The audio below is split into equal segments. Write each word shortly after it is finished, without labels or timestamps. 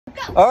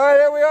All right,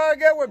 here we are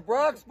again with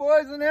Brock's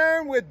Boys and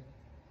Aaron with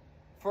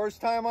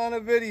first time on a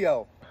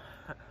video.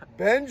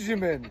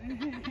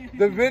 Benjamin,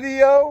 the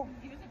video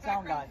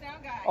sound guy.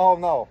 Oh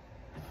no,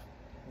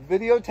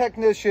 video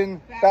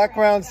technician,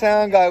 background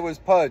sound guy was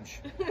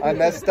Pudge. I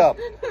messed up.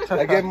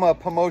 I gave him a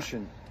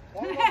promotion.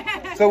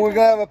 So we're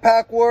gonna have a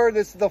pack war.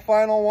 This is the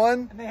final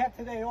one. And they have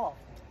today off.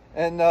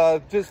 And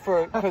just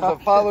because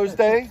of Father's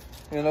Day,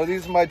 you know,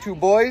 these are my two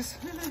boys.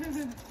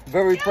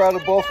 Very proud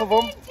of both of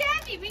them.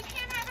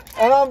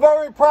 And I'm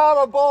very proud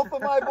of both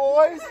of my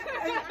boys.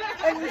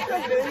 And you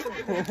should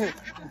be.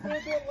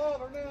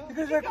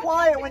 Because they're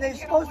quiet when they're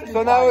supposed to be.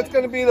 So now it's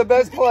going to be the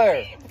best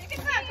player.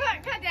 Come on,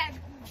 Dad.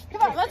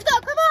 Come on, let's go.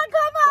 Come on.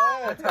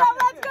 Let's go.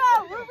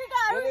 Who we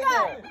got? Who we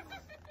got?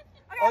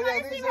 Oh yeah,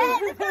 these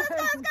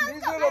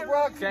are the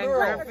Brock's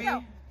girls. Hey!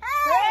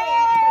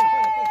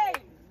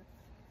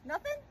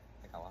 Nothing?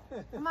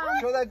 Come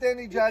on. Show that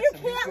Danny Jackson.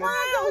 You can't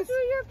lie. Go through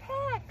your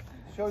pack.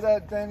 Show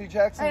that Danny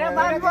Jackson. Hey, I'm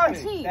about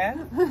to cheat.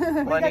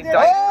 Lenny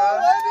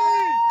Dykstra.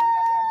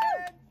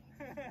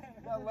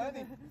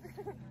 Lenny.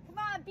 Come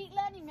on, beat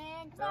Lenny,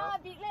 man. Come on,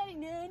 beat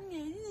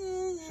Lenny.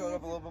 Show it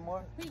up a little bit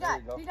more. Who you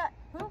got? Who you got?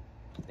 Who?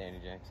 Danny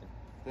Jackson.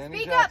 Danny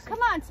Speak Jackson. up.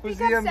 Come on, Who's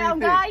speak the up, MVP?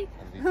 sound guy.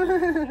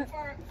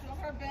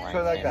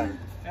 Show that guy.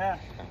 Yeah.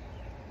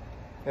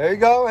 There you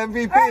go,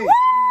 MVP. Hey,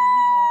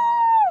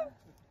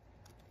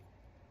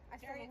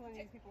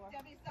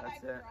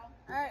 That's it.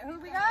 all right, who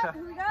we got?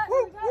 Who we got?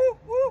 Woo, woo,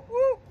 woo,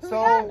 woo.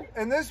 So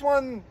in this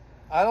one,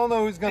 I don't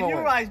know who's And gonna you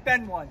win. realize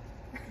Ben won.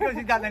 Because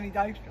he's got Lenny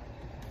Dykstra.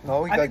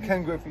 No, he got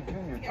Ken Griffey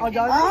Jr. Oh,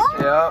 does he?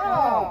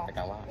 Yeah. I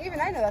got one.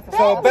 Even I know that's a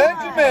So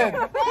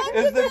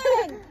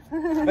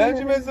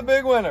Benjamin's the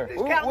big winner.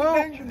 Who's counting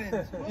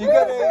Benjamins? You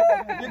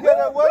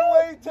got a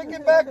one-way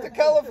ticket back to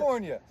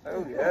California.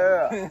 Oh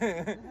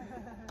yeah.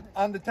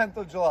 On the 10th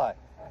of July.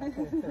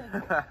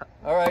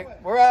 All right,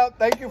 we're out.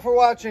 Thank you for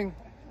watching.